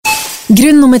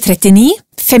Grunn nummer 39,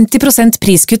 50%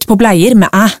 priskutt på bleier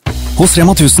med æ. Hos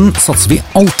Rema 1000 satser vi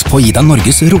alt på å gi deg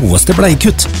Norges råeste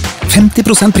bleiekutt.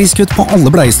 50% priskutt på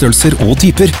alle bleiestørrelser og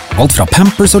typer. Alt fra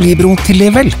Pampers og Libro til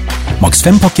Level. Maks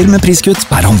 5 pakker med priskutt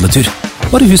per handletur.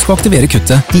 Bare husk å aktivere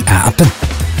kuttet i æ-appen.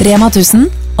 Rema 1000,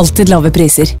 alltid lave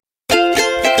priser.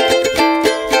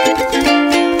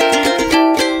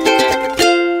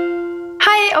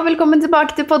 Hei og velkommen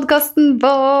tilbake til podcasten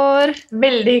vår.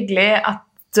 Veldig hyggelig at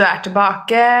du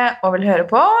tilbake og vil høre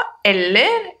på,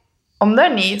 eller om du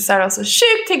ny, så det også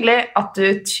sykt hyggelig at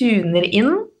du tuner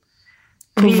inn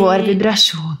på vår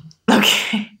vibrasjon. Ok.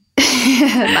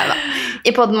 Neida.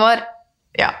 I podden vår.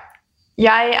 Ja.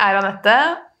 Jeg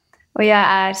Anette. Og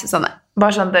jeg Susanne.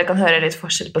 Bare sånn at dere kan høre litt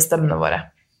forskjell på stemmene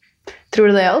våre. Tror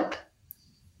du det hjelp?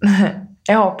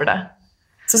 Jeg håper det.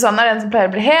 Susanne den som pleier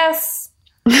å bli hes.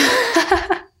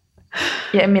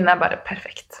 Min bare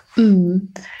perfekt.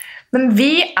 Men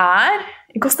vi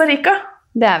i Costa Rica.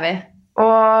 Det vi.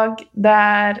 Og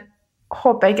der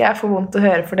håper jeg ikke jeg får vondt å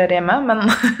høre for dere hjemme, men...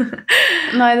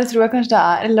 Nei, det tror jeg kanskje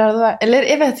det eller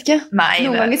jeg vet ikke. Nei,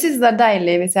 Noen ganger synes jeg det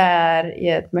deilig hvis jeg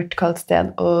i et mørkt, kaldt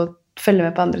sted og følger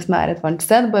med på andre som et varmt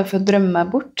sted, bare for å drømme meg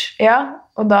bort. Ja,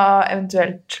 og da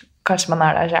eventuelt kanskje man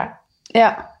der selv.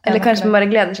 Ja, eller kanskje man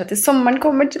bare gleder seg til sommeren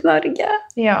kommer til Norge.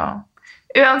 Ja.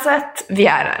 Uansett,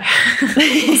 vi her.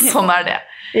 Sånn det.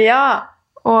 Ja.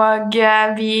 Og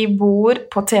vi bor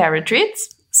på Tea Retreat,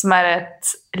 som et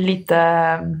lite...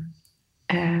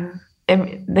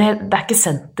 det ikke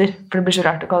senter, for det blir så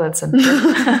rart å kalle det et senter.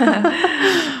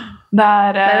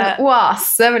 det en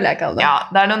oase, vil jeg kalle det. Ja,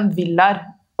 det noen villaer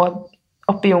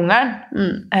oppe i jungelen,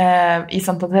 i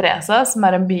Santa Teresa, som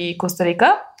en by i Costa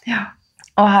Rica. Ja.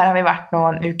 Og her har vi vært nå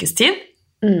en ukes tid.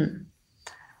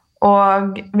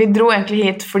 Og vi dro egentlig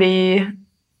hit fordi...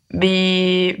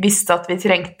 Vi visste at vi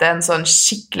trengte en sånn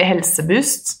skikkelig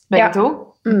helseboost, begge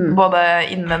to. Både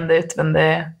innvendig,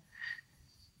 utvendig.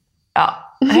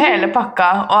 Ja, hele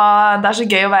pakka. Og det så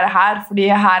gøy å være her,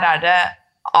 fordi her det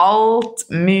alt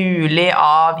mulig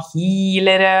av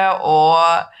healere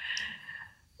og...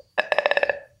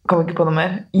 kommer ikke på noe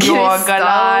mer.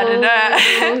 Yogalærere.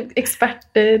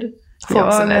 Eksperter.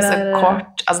 Folk som leser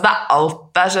kort. Altså, det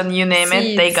alt. Det sånn, you name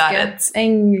it, they got it.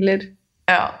 Engler.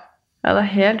 Ja. Ja,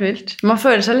 det helt vilt. Man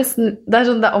føler seg nesten, det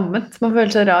sånn, det omvendt. Man føler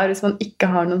seg rar hvis man ikke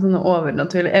har noen sånne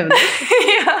overnaturlige evner.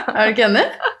 Ja. Du ikke enig?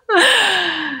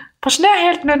 Kanskje det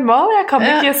helt normal. Jeg kan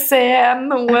ikke se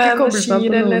noe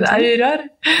energier eller aurer.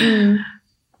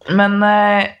 Men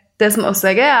det som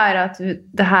også gøy at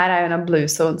det her jo en av blue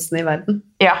zonesene i verden.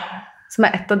 Ja. Som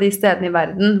et av de stedene i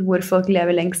verden hvor folk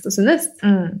lever lengst og sunnest.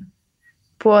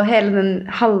 På hele den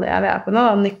halvøya vi på nå,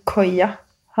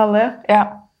 Nicoya-halvøya.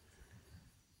 Ja.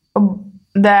 Og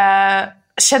det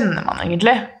kjenner man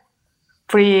egentlig.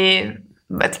 Fordi,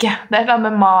 vet ikke, det et eller annet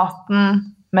med maten,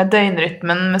 med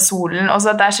døgnrytmen, med solen. Og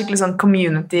så det skikkelig sånn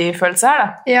community-følelse her, da.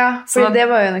 Ja, for det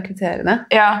var jo en av kriteriene.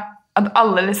 Ja, at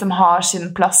alle liksom har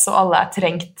sin plass, og alle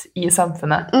trengt i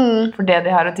samfunnet for det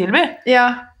de har å tilby.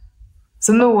 Ja.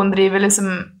 Så noen driver liksom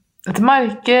et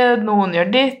marked, noen gjør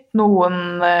ditt,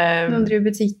 noen driver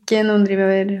butikken, noen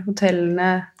driver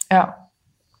hotellene. Ja.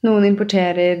 Noen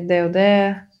importerer det og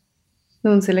det.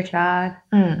 Noen selger klær.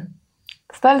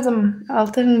 Så det liksom...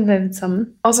 Alt sånn vevd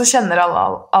sammen. Og så kjenner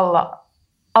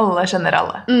alle kjenner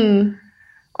alle.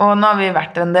 Og nå har vi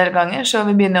vært der en del ganger, så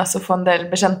vi begynner også å få en del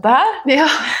bekjente her. Ja.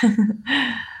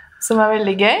 Som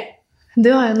veldig gøy.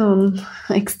 Du har jo noen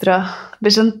ekstra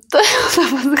bekjente.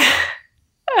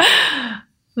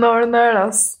 Nå det nøl,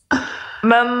 ass.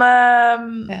 Men...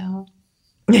 Ja.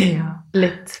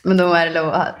 Litt. Men det må være lov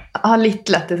å ha litt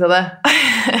lettis av det.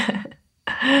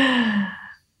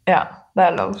 Ja,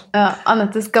 det lov. Ja,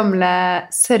 Anettes gamle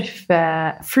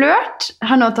surfeflørt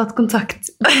har nå tatt kontakt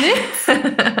på nytt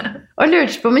og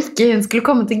lurte på om ikke hun skulle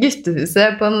komme til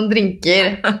guttehuset på noen drinker.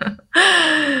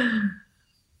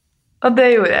 Og det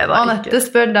gjorde jeg da ikke. Anette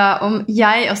spør da om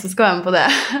jeg også skal være med på det.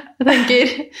 Jeg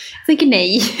tenker nei.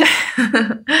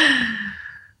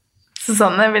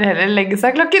 Susanne vil heller legge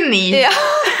seg 9:00. Ja.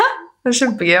 Det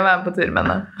kjempegøy å være med på tur med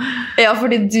henne. Ja,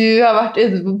 fordi du har vært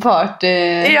ute på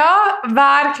party. Ja,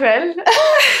 hver kveld.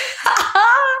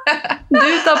 Du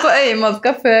tar på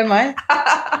øyemaska før meg.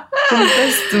 Som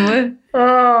bestemor.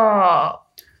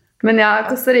 Men ja,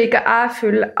 Costa Rica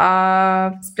full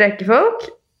av spreke folk.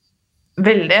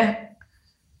 Veldig.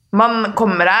 Man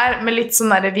kommer her med litt sånn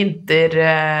der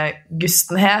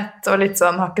vintergustenhet, og litt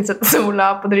sånn, har ikke sett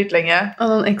sola på dritlenge. Og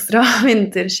noen ekstra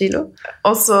vinterkilo.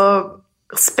 Og så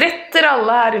spretter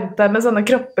alle her rundt der med sånne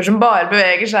kropper som bare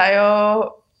beveger seg,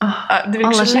 og...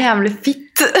 alle så jævlig fitt.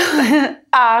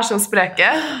 mitt så spreke.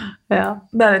 Ja.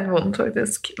 Det litt vondt,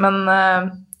 faktisk. Men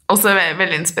også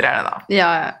veldig inspirerende, da.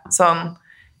 Ja. Sånn,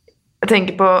 jeg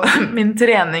tenker på min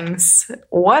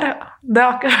treningsår. Det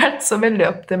har ikke vært så veldig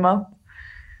optimalt.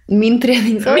 Min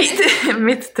treningsår?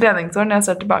 Mitt treningsår, når jeg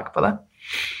ser tilbake på det.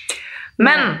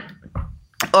 Men,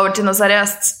 over til noe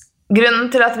seriøst. Grunnen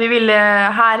til at vi ville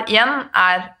her igjen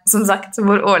som sagt,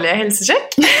 vår årlige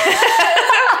helsesjekk.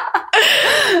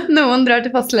 Noen drar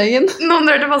til fastlegen.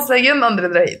 Andre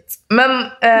drar hit.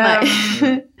 Men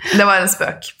det var en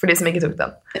spøk, for de som ikke tok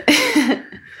den.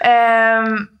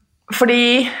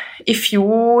 Fordi i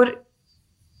fjor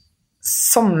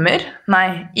sommer,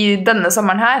 i denne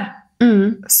sommeren her,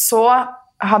 så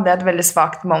hadde jeg et veldig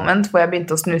svagt moment hvor jeg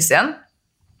begynte å snuse igjen.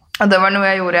 Og det var noe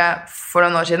jeg gjorde for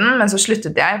noen år siden, men så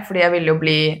sluttet jeg, fordi jeg ville jo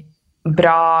bli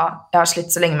bra. Jeg har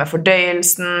slitt så lenge med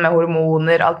fordøyelsen, med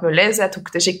hormoner, alt mulig, så jeg tok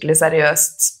det skikkelig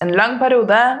seriøst en lang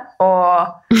periode, og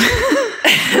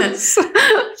så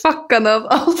fucka det opp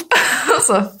alt. Og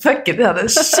så fucket jeg det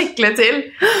skikkelig til.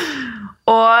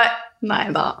 Og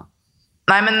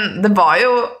Nei, men det var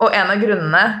jo, og en av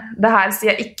grunnene, det her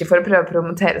sier jeg ikke for å prøve å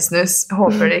promotere snus,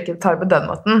 håper dere ikke tar det på den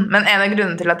måten, men en av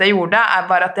grunnene til at jeg gjorde det,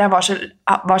 bare at jeg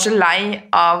var så lei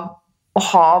av å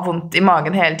ha vondt i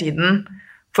magen hele tiden,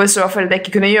 for så følte jeg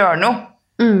ikke kunne gjøre noe.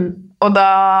 Og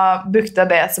da brukte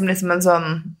jeg det som liksom en sånn,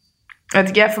 jeg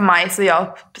vet ikke, for meg så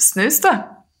hjalp snus da.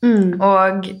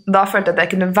 Og da følte jeg at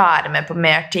jeg kunne være med på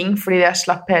mer ting, fordi jeg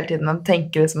slapp hele tiden å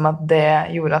tenke liksom at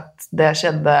det gjorde at det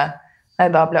skjedde.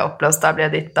 Da ble jeg oppløst, da ble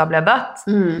jeg ditt, da ble jeg datt.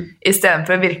 I stedet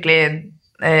for å virkelig,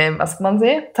 hva skal man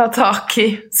si, ta tak i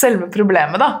selve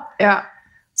problemet da. Ja,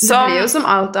 det blir jo som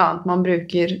alt annet man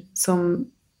bruker som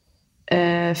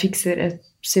fikser et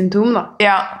symptom da.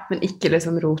 Ja. Men ikke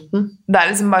liksom roten. Det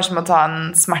liksom bare som å ta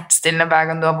en smertestillende hver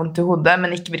gang du har vondt i hodet,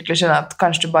 men ikke virkelig skjønne at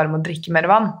kanskje du bare må drikke mer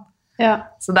vann. Ja.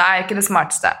 Så det ikke det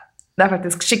smarteste. Det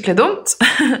faktisk skikkelig dumt.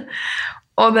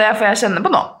 Og det får jeg kjenne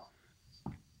på nå.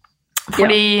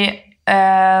 Fordi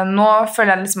nå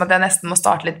føler jeg liksom at jeg nesten må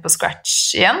starte litt på scratch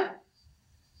igjen.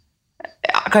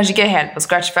 Ja, kanskje ikke helt på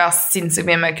scratch, for jeg har sinnssykt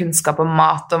mye mer kunnskap om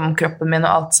mat, om kroppen min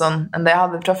og alt sånn, enn det jeg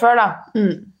hadde fra før da.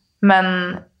 Men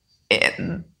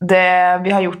det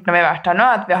vi har gjort når vi har vært her nå,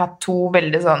 at vi har hatt 2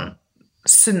 veldig sånn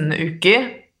sunne uker.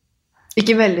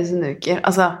 Ikke veldig sunne uker,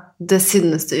 altså det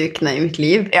sunneste ukene i mitt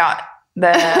liv. Ja,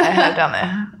 det jeg helt enig i.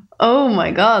 Oh my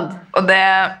god. Og det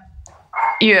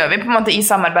gjør vi på en måte i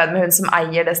samarbeid med hun som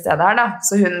eier det stedet her da,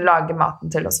 så hun lager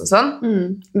maten til oss og sånn.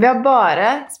 Vi har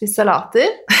bare spist salater,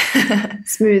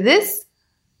 smoothies,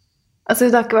 altså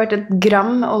det har ikke vært et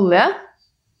gram olje.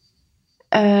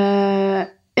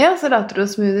 Ja, salater og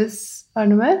smoothies, det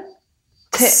noe mer?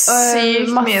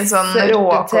 Sykt mye sånn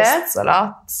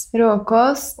råkostsalat.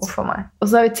 Råkost. For meg. Og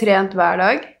så har vi trent hver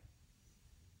dag.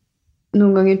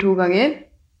 Noen ganger, 2 ganger.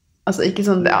 Altså ikke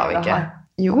sånn det har vi ikke.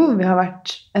 Jo, vi har vært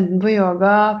enten på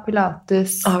yoga,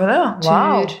 pilates, har vi det, ja?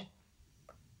 Tur.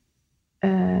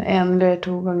 1 eller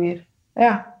 2 ganger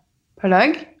per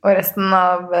dag. Og resten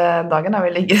av dagen har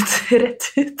vi ligget rett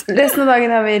ut. Resten av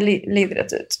dagen har vi ligget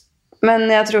rett ut. Men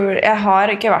jeg tror, jeg har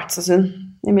ikke vært så sunn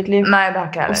i mitt liv. Nei, det har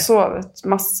ikke jeg heller. Og sovet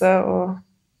masse, og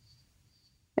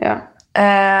ja.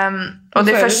 Og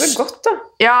det føles så godt da.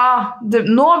 Ja,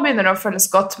 nå begynner det å føles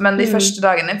godt, men de første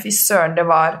dagene, fy søren, det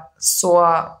var så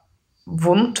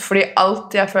vondt, fordi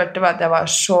alt jeg følte var at jeg var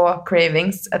så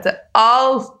cravings etter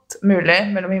alt mulig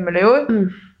mellom himmel og jord,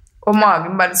 og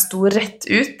magen bare sto rett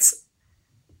ut,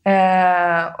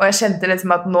 og jeg kjente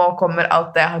liksom at nå kommer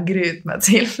alt det jeg har gruet meg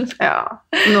til. Ja,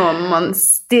 nå må man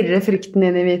stirre frykten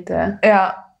inn i hvite.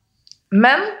 Ja,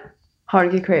 men har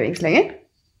du ikke cravings lenger?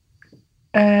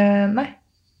 Nei.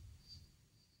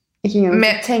 Ikke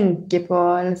engang tenke på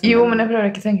liksom. Jo, men jeg prøver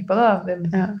ikke å tenke på det da, din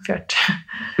fjert.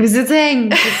 Hvis du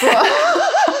tenker på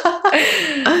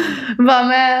hva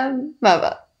med Nei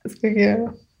da, jeg skal ikke gjøre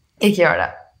det. Ikke gjøre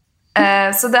det.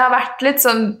 Så det har vært litt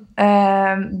sånn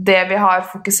det vi har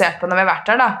fokusert på når vi har vært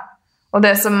her da, og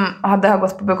det som det har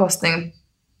gått på bekostning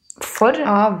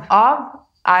av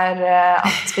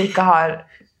at vi ikke har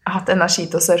hatt energi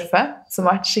til å surfe, som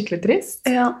har vært skikkelig trist.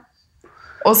 Ja.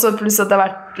 Og så plutselig at det har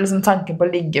vært liksom, tanken på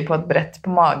å ligge på et brett på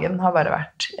magen har bare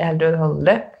vært helt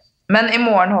uutholdelig. Men i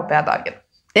morgen håper jeg dagen.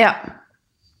 Ja.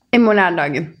 I morgen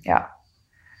dagen. Ja.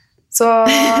 Så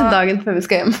dagen før vi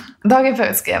skal hjem. Dagen før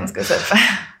vi skal hjem skal vi surfe.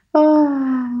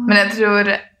 Men jeg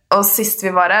tror, og sist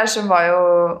vi var her, så var jo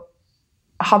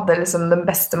hadde liksom den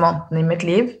beste måneden i mitt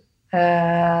liv.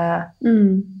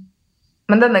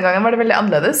 Men denne gangen var det veldig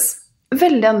annerledes.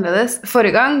 Veldig annerledes.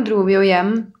 Forrige gang dro vi jo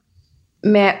hjem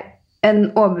med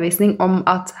en overbevisning om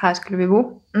at her skulle vi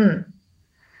bo.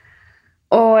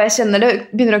 Og jeg kjenner det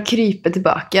begynner å krype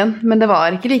tilbake igjen, men det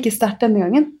var ikke like sterkt denne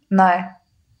gangen. Nei,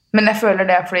 men jeg føler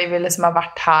det fordi vi liksom har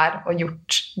vært her og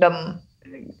gjort den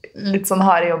litt sånn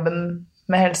harde jobben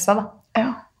med helsa, da.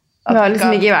 Ja. Vi har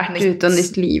liksom ikke vært ute og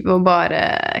nytt liv og bare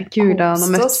kulan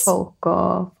og møtt folk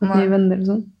og fått nye venner og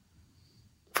sånn.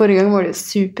 Forrige gang var det jo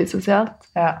supersosialt.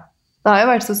 Ja. Det har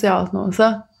jo vært sosialt nå også.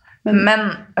 Men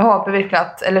jeg håper virkelig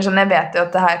at, eller sånn, jeg vet jo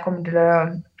at det her kommer til å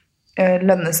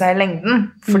lønne seg i lengden,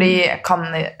 fordi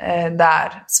det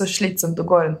så slitsomt å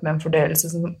gå rundt med en fordøyelse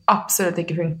som absolutt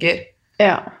ikke funker.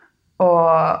 Ja. Og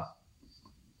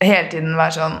hele tiden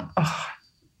være sånn,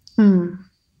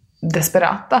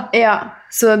 desperat, da. Ja,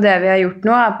 så det vi har gjort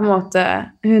nå på en måte,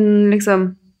 hun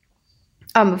liksom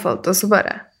anbefalte oss å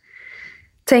bare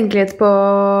tenke litt på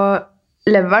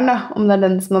leveren, da, om det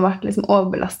den som har vært liksom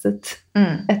overbelastet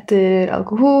etter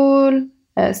alkohol,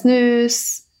 snus,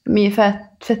 mye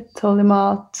fettholdig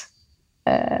mat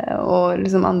og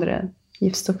liksom andre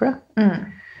giftstoffer, da.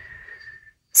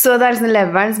 Så det liksom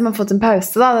leveren som har fått en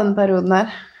pause, da, denne perioden her.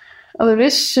 Og det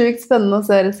blir sjukt spennende å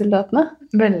se resultatene.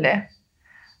 Veldig.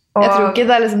 Og jeg tror ikke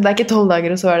det er ikke 12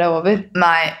 dager, og så det over.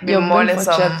 Nei, vi må liksom...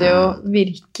 fortsetter jo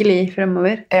virkelig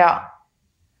fremover. Ja.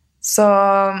 Så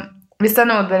hvis det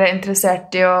noe dere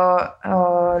interessert i å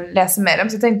lese mer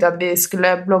om, så tenkte jeg at vi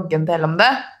skulle blogge en del om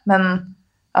det, men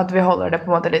at vi holder det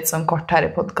på en måte litt sånn kort her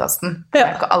i podcasten. Det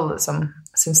ikke alle som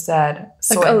synes det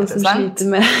så interessant. Det ikke alle som sliter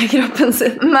med kroppen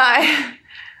sin. Nei.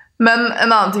 Men en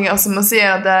annen ting jeg også må si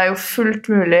at det jo fullt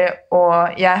mulig,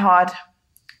 og jeg har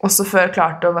også før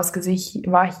klart å, hva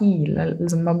heale,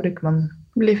 liksom, hva bruker man?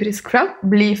 Bli frisk fra?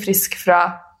 Bli frisk fra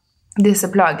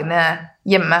disse plagene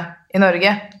hjemme i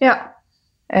Norge. Ja.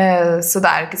 Så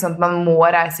det ikke sånn at man må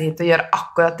reise hit og gjøre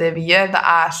akkurat det vi gjør. Det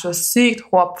så sykt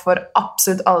håp for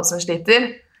absolutt alle som sliter.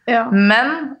 Ja.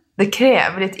 Men det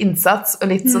krever litt innsats og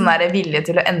litt sånn der vilje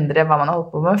til å endre hva man har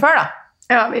holdt på med før, da.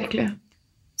 Ja, virkelig.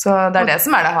 Så det det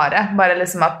som det harde. Bare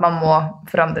liksom at man må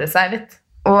forandre seg litt.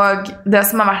 Og det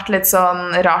som har vært litt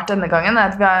sånn rart denne gangen,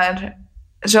 at vi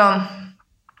sånn,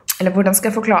 eller hvordan skal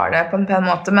jeg forklare det på en pen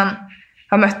måte, men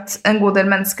jeg har møtt en god del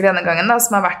mennesker denne gangen da,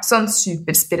 som har vært sånn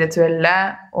superspirituelle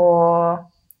og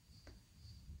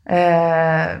på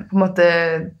en måte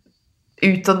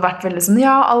utåt vært veldig sånn,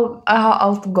 ja, jeg har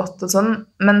alt godt og sånn,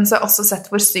 men så har jeg også sett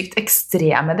hvor sykt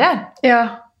ekstreme det Ja,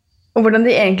 og hvordan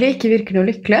de egentlig ikke virker noe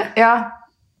lykkelige. Ja,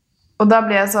 og da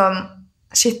blir jeg sånn,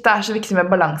 shit, det så viktig med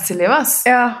balanse i livet, ass.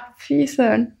 Ja, fy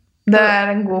søren. Det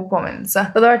en god påminnelse.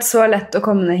 Det har vært så lett å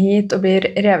komme ned hit og bli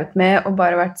revet med, og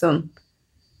bare vært sånn,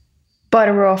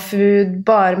 bare raw food,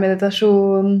 bare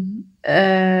meditasjon,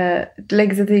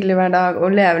 legge seg tidlig hver dag,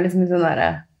 og leve liksom i sånn der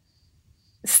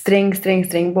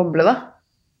streng boble, da.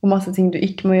 Og masse ting du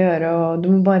ikke må gjøre, og du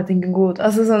må bare tenke god.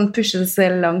 Altså sånn, pushe det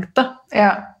selv langt, da.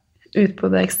 Ja. Ut på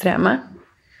det ekstreme.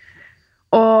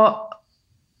 Og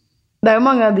det jo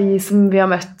mange av de som vi har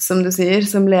møtt, som du sier,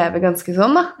 som lever ganske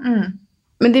sånn, da.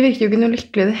 Men de virker jo ikke noe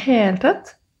lykkelige i det hele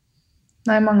tatt.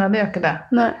 Nei, mange av de gjør ikke det.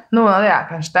 Nei. Noen av de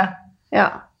kanskje det. Ja.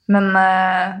 Men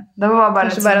det var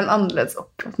bare... Kanskje bare en annerledes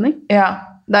oppfatning. Ja.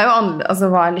 Det jo annerledes, altså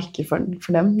hva lykke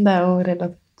for dem? Det jo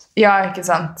relativt. Ja, ikke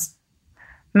sant.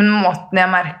 Men måten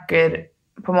jeg merker,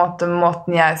 på en måte,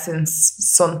 måten jeg synes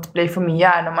sånt blir for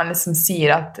mye, når man liksom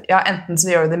sier at ja, enten så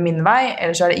gjør du det min vei,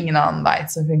 eller så det ingen annen vei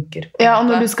som funker. Ja, og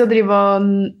når du skal drive og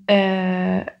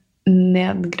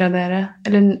nedgradere,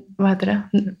 eller hva heter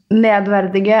det?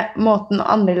 Nedverdige måten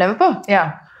andre lever på. Ja,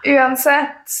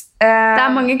 uansett. Det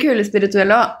mange kule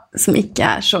spirituelle også, som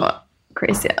ikke så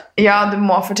crazy. Ja, du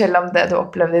må fortelle om det du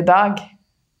opplevde i dag.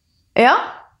 Ja,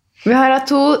 vi har hatt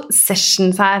 2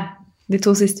 sessions her, de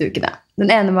 2 siste ukene. Den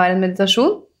ene var en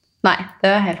meditasjon. Nei, det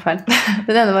var helt feil.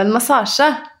 Den ene var en massasje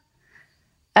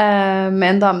med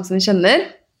en dame som vi kjenner,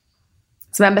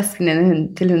 som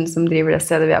bestevenninne til hun som driver det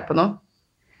stedet vi på nå.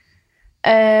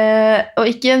 Og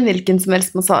ikke en hvilken som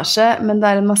helst massasje, men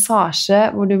det en massasje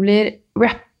hvor du blir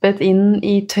wrappet inn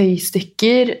i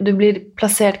tøystykker, du blir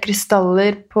plassert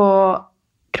krystaller på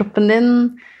kroppen din,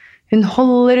 hun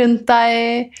holder rundt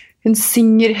deg, hun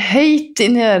synger høyt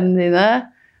inn i ørene dine,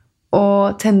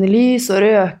 og tenner lys og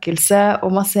røkelse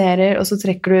og masserer, og så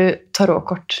trekker du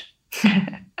tarotkort.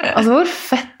 Altså, hvor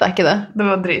fett ikke det? Det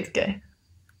var dritgøy.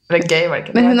 Eller gøy var det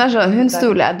ikke. Men hun sånn, hun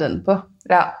stoler jeg dønn på.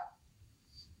 Ja.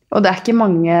 Og det ikke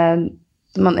mange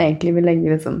man egentlig vil legge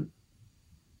liksom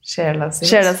sjela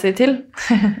si til.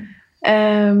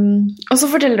 Og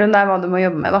så forteller hun deg hva du må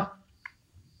jobbe med, da.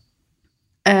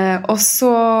 Og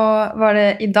så var det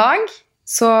i dag,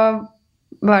 så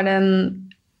var det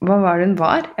hva var det hun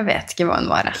var? Jeg vet ikke hva hun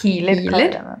var. Healer.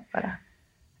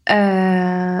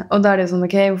 Og da det sånn,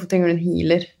 ok, hvorfor trenger du en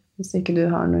healer hvis ikke du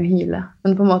har noe heale?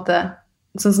 Men på en måte,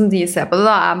 sånn som de ser på det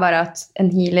da, bare at en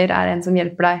healer en som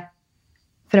hjelper deg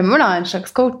fremover da, en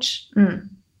slags coach.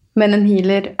 Men en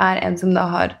healer en som da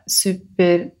har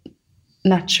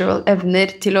supernatural evner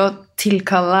til å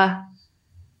tilkalle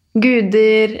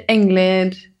guder, engler,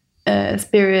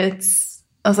 spirits,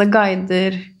 altså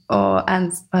guider og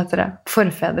hva heter det?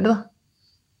 Forfedre da.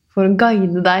 For å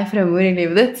guide deg fremover i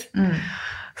livet ditt.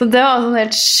 Så det var en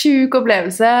helt syk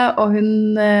opplevelse, og hun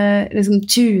liksom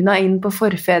tuna inn på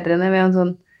forfedrene ved en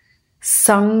sånn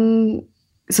sang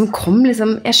som kom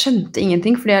liksom, jeg skjønte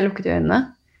ingenting fordi jeg lukket øynene.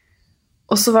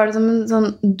 Og så var det som en sånn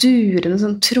durende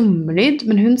sånn trommelyd,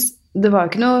 men det var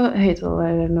jo ikke noe høyttaler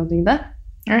eller noe der.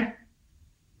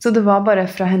 Så det var bare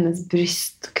fra hennes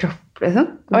bryst og kropp, liksom.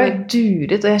 Det var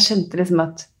duret, og jeg kjente liksom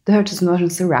at det hørtes som det var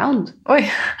sånn surround. Oi,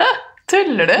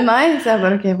 tuller du? Nei, så jeg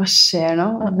bare, ok, hva skjer nå?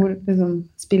 Hvor liksom,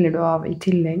 spiller du av i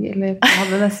tillegg? Eller jeg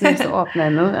hadde nesten lyst til å åpne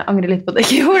henne, og jeg angrer litt på at jeg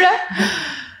ikke gjorde det.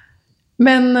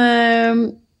 Men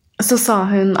så sa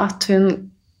hun at hun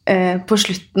på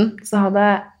slutten så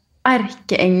hadde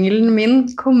erkeengelen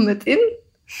min kommet inn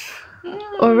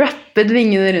og rappet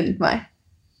vingene rundt meg.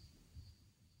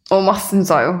 Og hun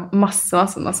sa jo masse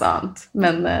annet.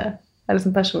 Men det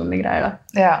liksom personlige greier da.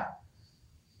 Ja.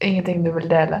 Ingenting du vil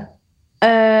dele?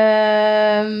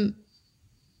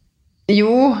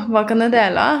 Jo, hva kan jeg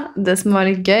dele? Det som var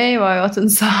litt gøy var jo at hun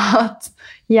sa at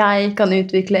jeg kan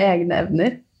utvikle egne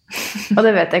evner. Og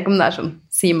det vet jeg ikke om det sånn.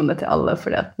 Sier man det til alle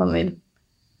fordi at man vil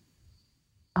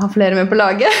ha flere med på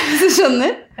laget, hvis du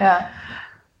skjønner. Ja.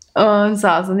 Og hun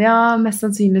sa sånn, ja, mest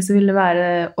sannsynlig så vil det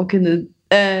være å kunne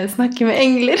snakke med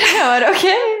engler. Jeg var, ok,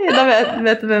 da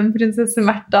vet du hvem prinsesse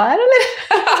Märtha eller?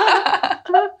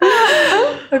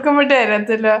 Da kommer dere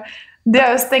til å... De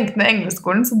har jo stengt ned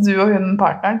engleskolen, så du og hun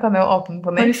partneren kan jo åpne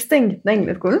på nytt. Har de stengt ned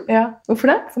engleskolen? Ja. Hvorfor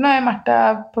det? For nå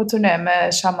Märtha på turné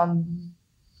med shaman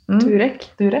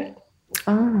Durek.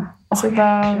 Så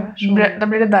da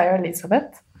blir det deg og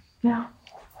Elisabeth. Ja.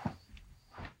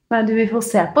 Nei, vi får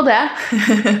se på det.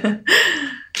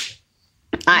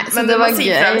 Nei, men det var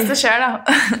gøy. Hvis det skjer, da.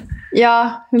 Ja,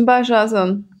 hun bare sa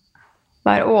sånn,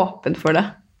 vær åpen for det.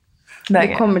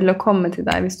 Det kommer til å komme til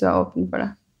deg hvis du åpen for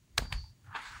det.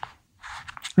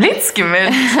 Litt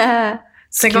skummelt.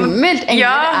 Skummelt?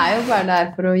 Engler jo bare der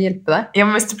for å hjelpe deg. Ja,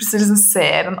 men hvis du plutselig liksom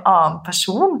ser en annen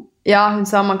person. Ja, hun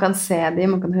sa man kan se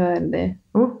dem, man kan høre dem.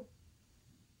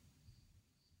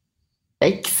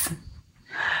 Yikes.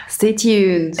 Stay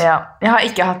tuned. Ja, jeg har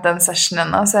ikke hatt den sessionen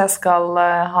ennå, så jeg skal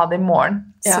ha det i morgen.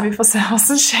 Så vi får se hva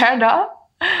som skjer da.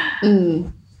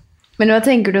 Men hva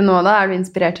tenker du nå da? Du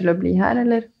inspirert til å bli her,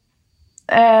 eller?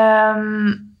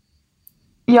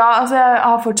 Ja, altså jeg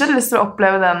har fortsatt lyst til å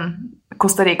oppleve den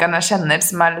Costa Rica jeg kjenner,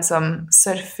 som liksom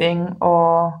surfing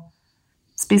og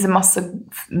spise masse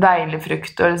deilig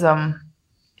frukt og liksom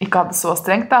ikke ha det så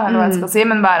strengt da, eller hva jeg skal si,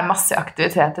 men være masse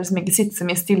aktiviteter som ikke sitter så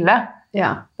mye stille.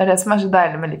 Ja. Det det som så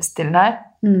deilig med livsstilen her.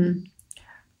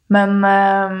 Men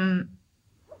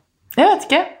jeg vet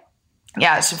ikke.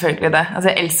 Jeg selvfølgelig det. Altså,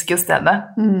 jeg elsker jo stedet.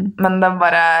 Men det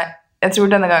bare... Jeg tror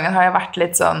denne gangen har jeg vært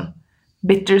litt sånn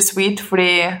bittersweet,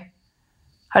 fordi jeg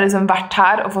har liksom vært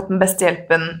her og fått den beste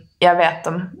hjelpen jeg vet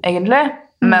om, egentlig.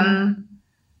 Men...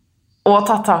 Og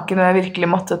tatt tak i når jeg virkelig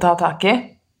måtte ta tak i.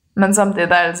 Men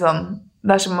samtidig det sånn...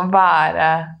 Det som å være...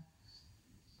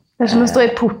 Det som å stå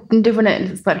i porten til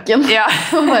fornøyelsesparken. Ja.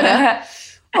 Og bare...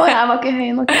 Å, jeg var ikke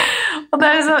høy nok. Og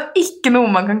det liksom ikke noe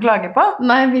man kan klage på.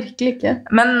 Nei, virkelig ikke.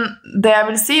 Men det jeg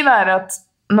vil si det at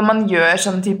når man gjør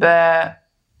sånn type...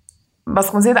 Hva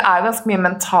skal man si? Det ganske mye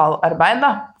mentalarbeid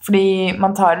da. Fordi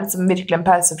man tar liksom virkelig en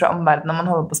pause fra omverdenen når man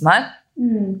holder på sånn her.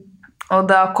 Og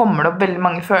da kommer det opp veldig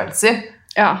mange følelser.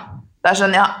 Ja. Det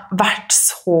sånn, jeg har vært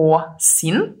så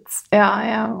sint. Ja.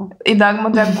 I dag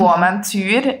måtte jeg gå med en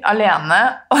tur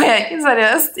alene, og jeg ikke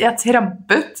seriøst, jeg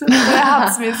trampet, for jeg hadde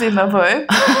så mye sinne på ut.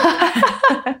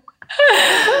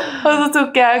 Og så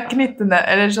tok jeg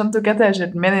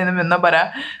t-skjorten min inn i munnen og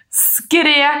bare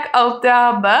skrek alt jeg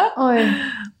hadde. Oi.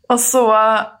 Og så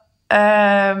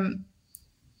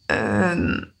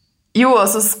og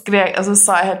så skrek, og så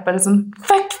sa jeg helt bare sånn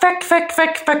fuck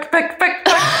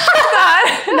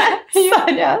Nei,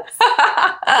 seriøst.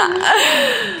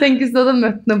 Tenk hvis du hadde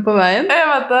møtt noen på veien. Jeg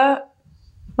vet det.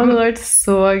 Det hadde vært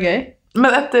så gøy.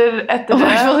 Men etter og i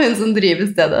hvert fall hun som driver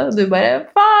stedet, og du bare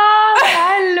faen,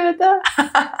 helvete.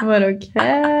 Bare ok.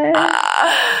 Jeg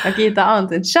har ikke gitt deg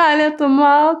annet enn kjærlighet og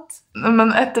mat. Men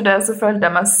etter det så følte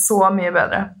jeg meg så mye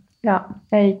bedre. Ja,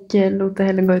 jeg lot det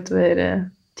heller gå utover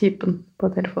typen på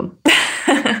telefonen.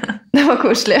 Det var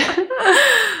koselig.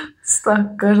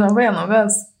 Stakkars, han var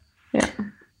gjennomgås. Ja.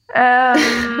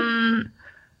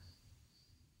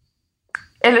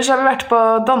 Ellers har vi vært på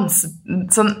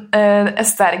sånn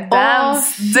sterk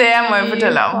dans. Det må jeg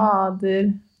fortelle om.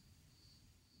 Fader.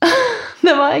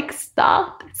 Det var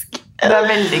ekstatisk. Det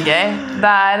veldig gøy.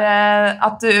 Det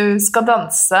at du skal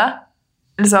danse,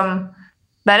 liksom,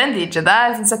 det en DJ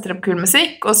der som setter opp kul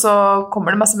musikk, og så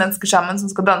kommer det masse mennesker sammen som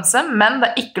skal danse, men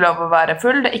det ikke lov å være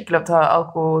full, det ikke lov til å ha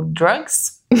alkoholdrugs,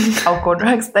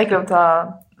 det ikke lov til å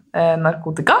ha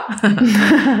narkotika.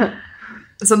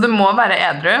 Så du må være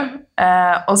edru,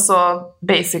 og så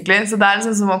basically, så det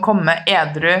liksom som å komme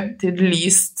edru til et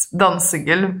lyst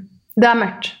dansegulv. Det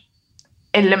mørkt.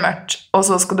 Eller mørkt, og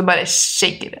så skal du bare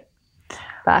shake det.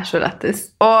 Det så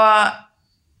lettest.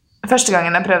 Og første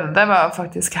gangen jeg prøvde det var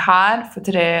faktisk her for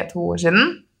 2 år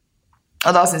siden.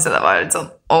 Og da synes jeg det var litt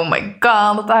sånn, oh my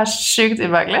god, dette sykt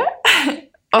ubehagelig.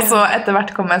 Og så etter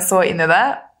hvert kom jeg så inn i det,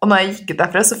 og når jeg gikk ut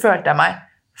derfra så følte jeg meg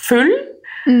full.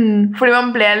 Fordi man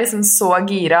ble liksom så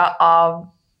gira av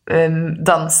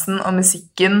dansen og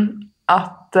musikken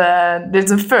at du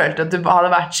liksom følte at du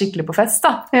hadde vært skikkelig på fest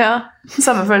da. Ja.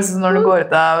 Samme følelse som når du går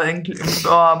ut av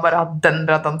og bare hatt den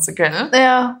bra dansekvelden.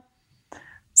 Ja.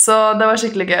 Så det var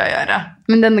skikkelig gøy å gjøre.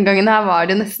 Men denne gangen her var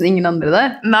det nesten ingen andre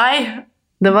der. Nei.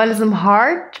 Det var liksom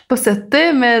Heart på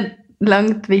 70 med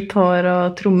langt hvitt hår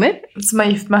og trommer. Som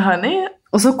gift med Honey.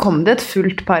 Og så kom det et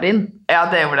fullt par inn. Ja,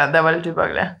 det gjorde det. Det var litt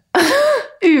ubehagelig.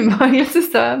 Ubehagelig,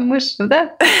 synes jeg var morsomt det.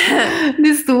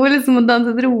 De sto liksom og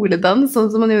danset et rolig dans, sånn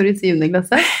som man gjorde i 7.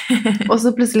 klasse. Og så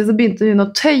plutselig så begynte hun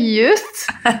å tøye ut.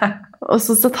 Og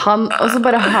så satt han, og så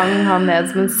bare hang han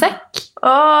ned som en sekk. Og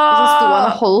så sto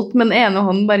han og holdt med den ene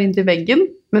hånden bare inntil veggen,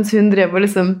 mens hun drev og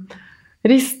liksom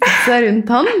ristet seg rundt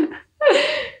han.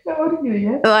 Det var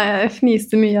gøy. Nei, jeg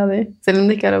fniste mye av de, selv om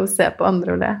det ikke lov å se på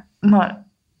andre og le. Nei,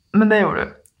 men det gjorde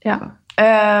du. Ja.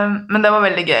 Men det var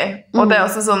veldig gøy. Og det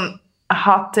også sånn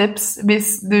hot tips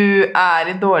hvis du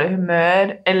i dårlig humør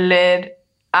eller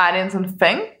i en sånn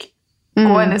funk,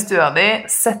 gå inn i stua di,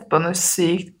 sett på noe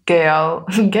sykt gøyal.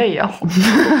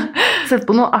 Sett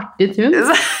på noe artig tun.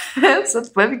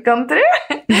 Sett på en country.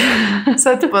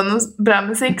 Sett på noe bra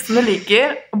musikk som du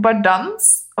liker, og bare dans,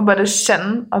 og bare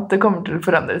kjenn at det kommer til å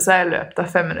forandre seg i løpet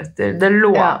av 5 minutter. Det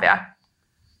lover jeg.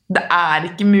 Det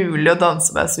ikke mulig å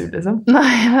danse og være sur, liksom. Nei,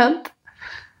 jeg vet.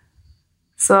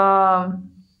 Så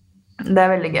det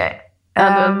veldig gøy. Ja,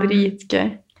 det var dritgøy.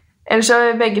 Ellers har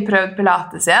vi begge prøvd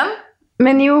Pilates igjen.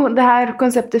 Men jo, det her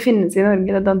konseptet finnes i Norge,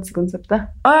 det dansekonseptet.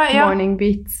 Ja. Morning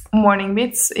Beats. Morning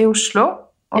Beats i Oslo.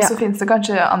 Og så finnes det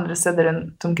kanskje andre steder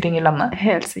rundt omkring i landet.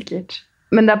 Helt sikkert.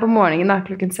 Men det på morgenen da,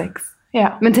 6:00.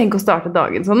 Ja. Men tenk å starte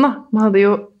dagen sånn da. Man hadde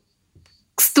jo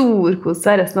storkost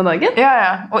seg resten av dagen. Ja,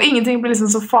 ja. Og ingenting blir liksom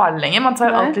så farlig lenger. Man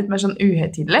tar alt litt mer sånn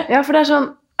uhøytidelig. Ja, for det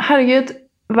sånn, herregud,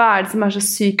 hva det som så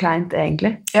sykt kleint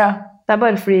egentlig? Ja. Det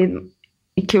bare fordi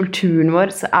i kulturen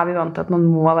vår så vi vant til at man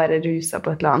må være ruset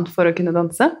på et eller annet for å kunne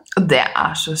danse. Og det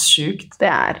så sjukt. Det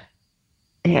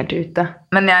helt ute.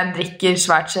 Men jeg drikker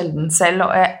svært sjelden selv,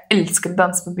 og jeg elsker å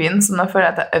danse på byen, så nå føler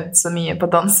jeg at jeg har øvd så mye på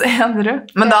å danse i andre.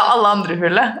 Men da alle andre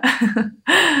fulle.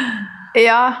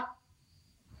 Ja.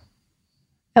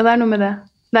 Ja, det noe med det.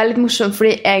 Det litt morsomt,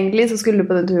 fordi egentlig så skulle du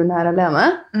på den turen her alene.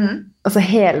 Altså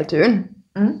hele turen.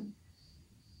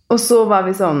 Og så var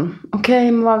vi sånn, ok,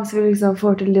 men hva hvis vi liksom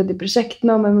får til de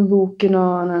prosjektene, og med boken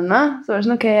og så var det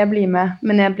sånn, ok, jeg blir med,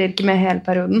 men jeg blir ikke med hele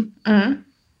perioden.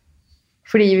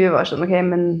 Fordi vi var sånn, ok,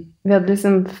 men vi hadde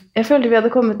liksom, jeg følte vi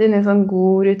hadde kommet inn i en sånn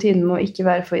god rutine med å ikke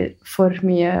være for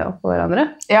mye oppå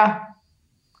hverandre. Ja.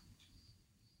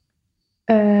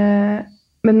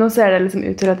 Men nå ser det liksom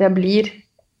ut til at jeg blir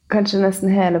kanskje nesten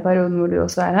hele perioden hvor du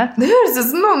også her. Det høres ut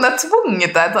som noen har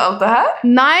tvunget deg til alt det her.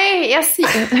 Nei, jeg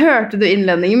hørte du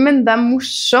innledningen, men det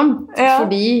morsomt,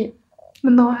 fordi...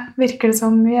 Men nå virker det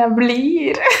som jeg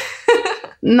blir.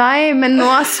 Nei, men nå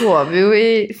sover vi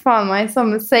jo faen meg i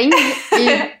samme seng i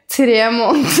 3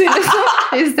 måneder, liksom,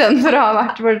 i stedet for å ha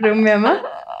vært på et rom hjemme.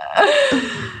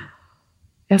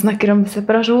 Jeg snakker om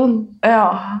separasjon.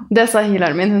 Ja. Det sa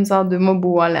healeren min, hun sa du må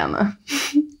bo alene.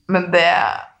 Men det...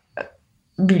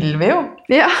 vil vi jo.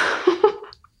 Ja.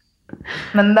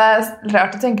 Men det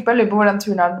rart å tenke på. Jeg lurer på hvordan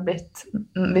turen hadde blitt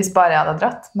hvis bare jeg hadde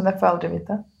dratt. Men det får jeg aldri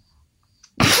vite.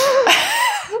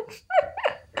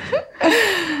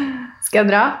 Skal jeg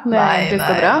dra? Når jeg egentlig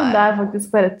skal dra? Det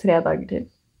faktisk bare 3 dager til.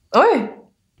 Oi!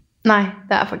 Nei,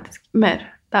 det faktisk mer.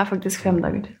 Det faktisk 5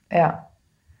 dager til. Ja.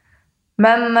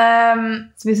 Men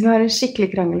så hvis vi har en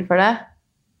skikkelig krangel for det,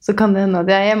 så kan det hende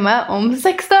at jeg hjemme om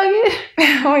 6 dager.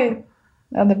 Oi!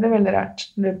 Ja, det blir veldig rart.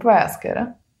 Jeg lurer på hva jeg skal gjøre.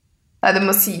 Nei, du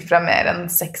må si fra mer enn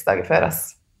 6 dager før,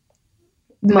 ass.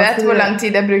 Du vet hvor lang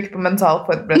tid jeg bruker på mental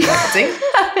forberedelse på ting?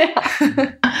 Ja.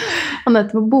 Og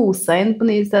dette må bo seg inn på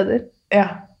nye steder. Ja.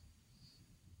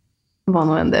 Hva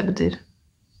nå enn det betyr.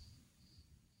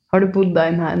 Har du bodd deg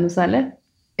inn her noe særlig?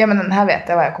 Ja, men her vet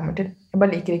jeg hva jeg kommer til. Jeg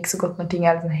bare liker ikke så godt når ting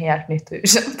liksom helt nytt og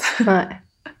ukjent. Nei.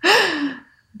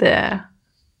 Det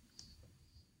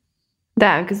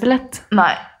er jo ikke så lett.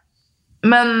 Nei.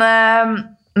 Men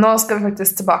nå skal vi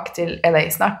faktisk tilbake til LA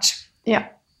snart. Ja.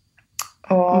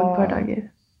 Og om et par dager.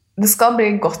 Det skal bli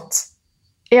godt.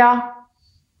 Ja.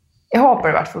 Jeg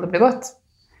håper i hvert fall det blir godt.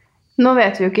 Nå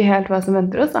vet vi jo ikke helt hva som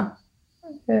venter oss da.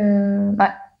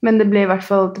 Nei. Men det blir i hvert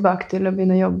fall tilbake til å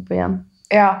begynne å jobbe igjen.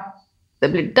 Ja. Det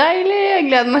blir deilig. Jeg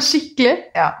gleder meg skikkelig.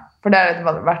 Ja, for det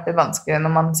har vært litt vanskelig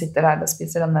når man sitter her og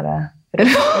spiser den der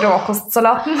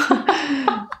råkostsalaten.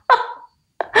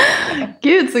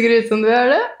 Gud, så grusom du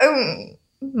er det.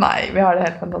 Nei, vi har det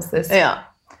helt fantastisk. Ja.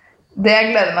 Det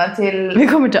jeg gleder meg til... Vi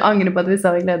kommer til å angre på at vi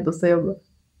sa vi gleder oss til å jobbe.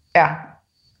 Ja.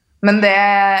 Men det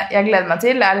jeg gleder meg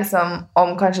til er liksom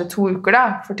om kanskje 2 uker da,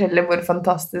 fortelle hvor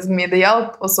fantastisk mye det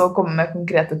hjalp, og så komme med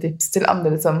konkrete tips til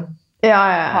andre som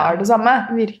har det samme.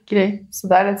 Virkelig. Så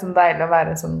det er litt sånn deilig å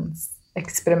være sånn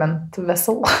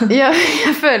eksperimentvessel. Ja,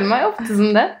 jeg føler meg ofte som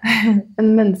det.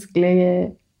 En menneskelig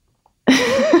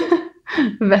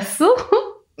vessel.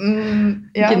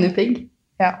 Ja. Guinea pig.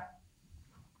 Ja.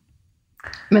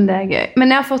 Men det er gøy. Men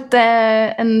jeg har fått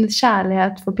en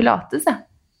kjærlighet for Pilates, jeg.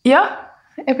 Ja,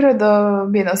 jeg prøvde å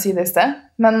begynne å si det i sted,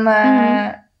 men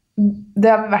det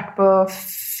har vi vært på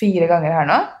 4 ganger her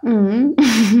nå.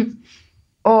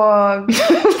 Og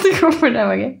hvorfor det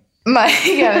var gøy? Nei,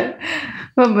 ikke det.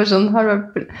 Det var bare sånn, har du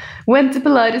vært... Went to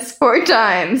Pilates 4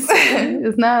 times.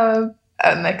 Is now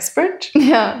an expert.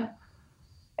 Ja.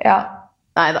 Ja.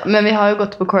 Neida, men vi har jo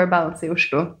gått på Core Balance i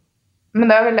Oslo. Men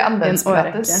det er veldig annerledes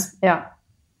Pilates. Ja.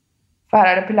 For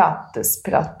her er det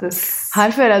Pilates.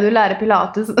 Her føler jeg du lærer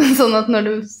Pilates, sånn at når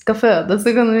du skal føde, så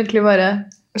kan du virkelig bare...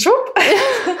 Sjopp!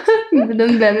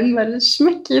 Den babyen bare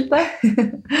smekker ut deg.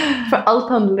 For alt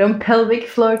handler om pelvic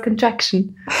floor contraction.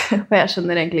 Og jeg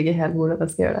skjønner egentlig ikke helt hvordan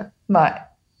jeg skal gjøre det. Nei.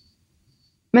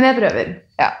 Men jeg prøver.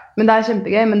 Ja. Men det er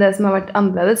kjempegøy. Men det som har vært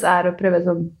annerledes er å prøve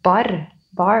sånn bar.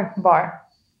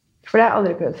 For det har jeg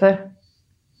aldri prøvd før.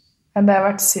 Ja, det har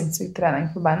vært sinnssykt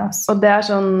trening for beina. Altså. Og det er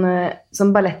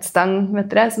sånn ballettstang,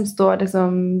 vet dere, som står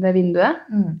liksom ved vinduet.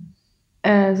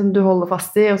 Som du holder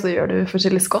fast i, og så gjør du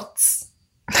forskjellige squats.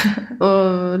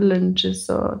 Og lunges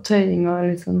og tøying og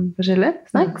litt sånn forskjellig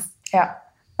snacks. Ja.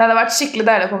 Det har vært skikkelig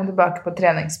deilig å komme tilbake på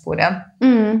treningsspor igjen.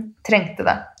 Trengte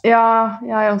det. Ja,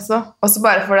 jeg også. Også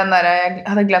bare for den der, jeg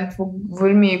hadde glemt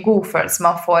hvor mye godfølelse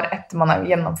man får etter man har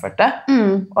gjennomført det.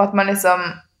 Og at man liksom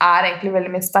er egentlig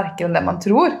veldig mye sterkere enn det man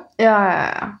tror. Ja.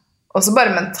 Også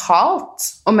bare mentalt.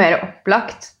 Og mer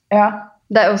opplagt. Ja.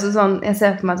 Det er også sånn, jeg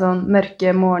ser for meg sånn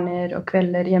mørke morgener og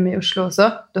kvelder hjemme i Oslo også.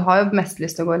 Du har jo mest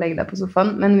lyst til å gå og legge deg på sofaen,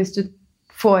 men hvis du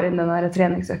får inn den der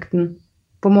treningsøkten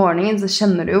på morgenen, så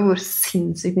kjenner du jo hvor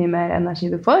sinnssykt mye mer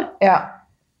energi du får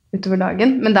utover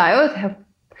dagen. Men det er jo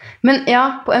men ja,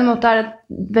 på en måte er det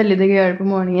veldig digg å gjøre det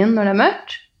på morgenen når det er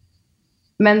mørkt,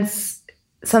 mens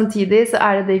samtidig så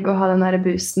er det digg å ha den der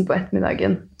boosten på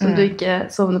ettermiddagen, så du ikke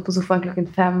sovner på sofaen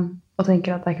 5:00 og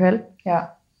tenker at det er kveld. Ja.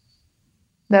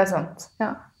 Det er sant. Ja.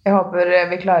 Jeg håper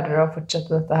vi klarer å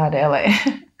fortsette dette her i LA.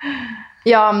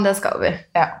 Ja, men det skal vi.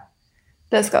 Ja.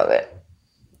 Det skal vi.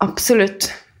 Absolutt.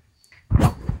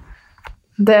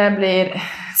 Det blir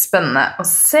spennende å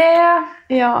se.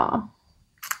 Ja.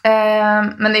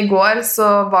 Men i går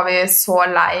så var vi så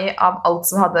lei av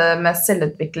alt som hadde med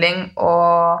selvutvikling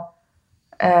og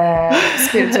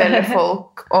spirituelle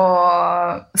folk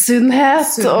og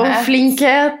sunnhet og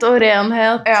flinkhet og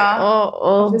renhet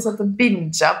og vi satt og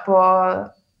binget på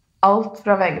alt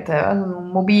fra VGTV,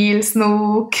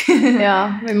 mobilsnok.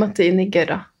 Ja, vi måtte inn i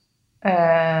gørra.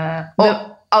 Og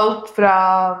alt fra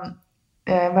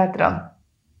hva heter han?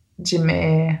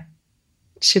 Jimmy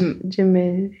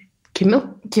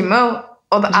Kimmel.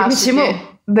 Og det er så gøy.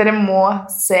 Dere må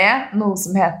se noe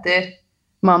som heter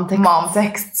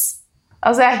Momtexts.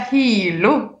 Altså, jeg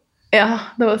hylo. Ja,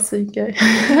 det var sykt gøy.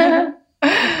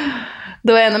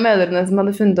 Det var en av mødrene som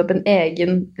hadde funnet opp en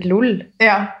egen LOL.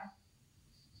 Ja.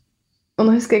 Og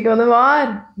nå husker jeg ikke hva det var.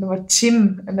 Det var Chim,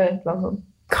 eller et eller annet sånt.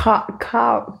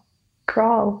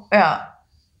 Crawl. Ja.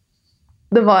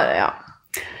 Det var,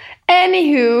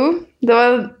 Anywho, det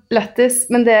var lættis,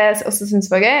 men det jeg også synes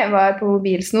var gøy, var på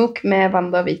mobilsnok med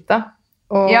Wanda og Vita,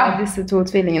 og disse 2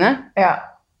 tvillingene. Ja.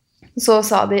 Så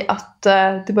sa de at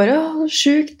de bare,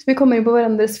 sjukt, vi kommer inn på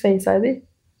hverandres Face-ID.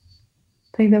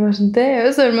 Tenkte jeg bare sånn, det gjør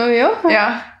jo søren med vi også. Ja.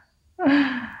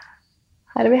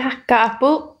 Her har vi hacka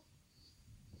Apple.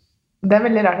 Det er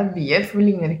veldig rart at vi gjør, for vi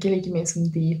ligner ikke like mye som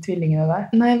de tvillingene der.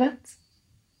 Nei, jeg vet.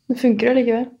 Det funker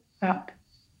allikevel. Ja.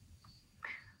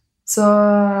 Så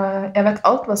jeg vet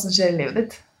alt hva som skjer i livet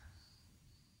ditt.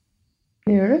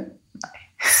 Det gjør du? Nei.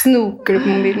 Snoker du på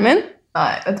mobilen min?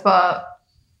 Nei, vet du hva?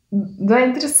 Du er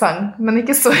interessant, men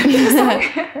ikke så interessant.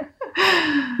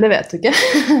 Det vet du ikke.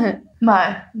 Nei,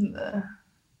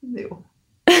 jo.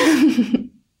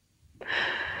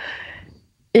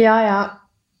 Ja.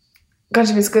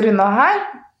 Kanskje vi skal runde av her?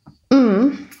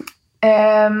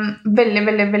 Veldig,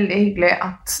 veldig, veldig hyggelig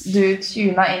at du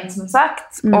tunet inn, som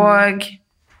sagt. Og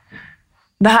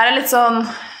det her er litt sånn...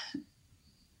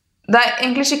 Det er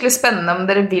egentlig skikkelig spennende om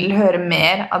dere vil høre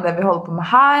mer av det vi holder på med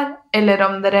her, eller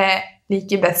om dere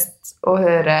liker best å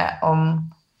høre om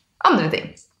andre ting.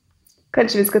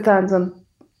 Kanskje vi skal ta en sånn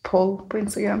poll på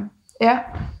Instagram. Ja.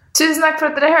 Tusen takk for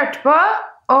at dere hørte på,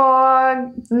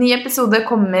 og ny episode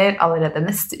kommer allerede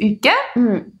neste uke.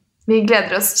 Vi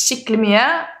gleder oss skikkelig mye,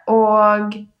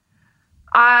 og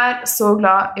er så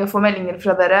glad i å få meldinger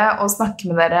fra dere og snakke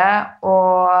med dere,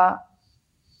 og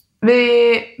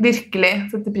vi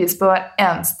virkelig setter pris på hver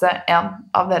eneste en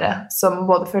av dere som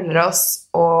både følger oss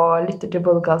og lytter til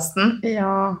podcasten.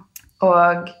 Ja.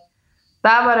 Og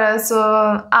det er bare så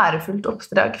ærefullt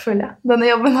oppdrag, føler jeg, denne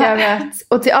jobben her. Jeg vet.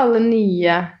 Og til alle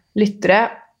nye lyttere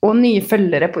og nye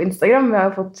følgere på Instagram, vi har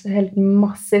jo fått helt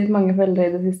massivt mange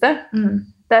følgere i det siste.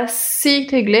 Det er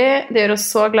sykt hyggelig, det gjør oss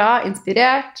så glad,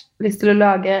 inspirert, lyst til å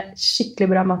lage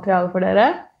skikkelig bra materiale for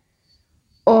dere.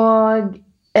 Og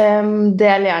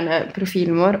del gjerne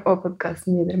profilen vår og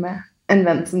podcasten videre med en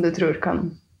venn som du tror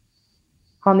kan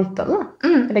ha nytte av det,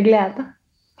 eller glede.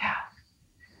 Ja.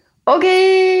 Ok,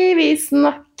 vi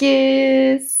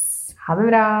snakkes! Ha det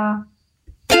bra!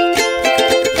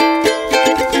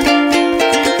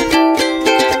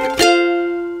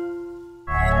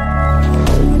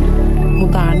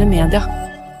 Moderne media.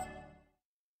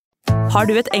 Har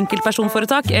du et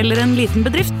enkeltpersonforetak eller en liten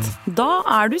bedrift? Da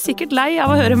er du sikkert lei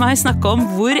av å høre meg snakke om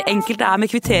hvor enkelt det er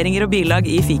med kvitteringer og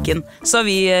bilag i fiken. Så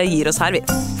vi gir oss her, vi.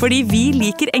 Fordi vi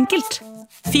liker enkelt.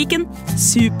 Fiken,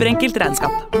 superenkelt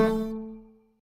regnskap.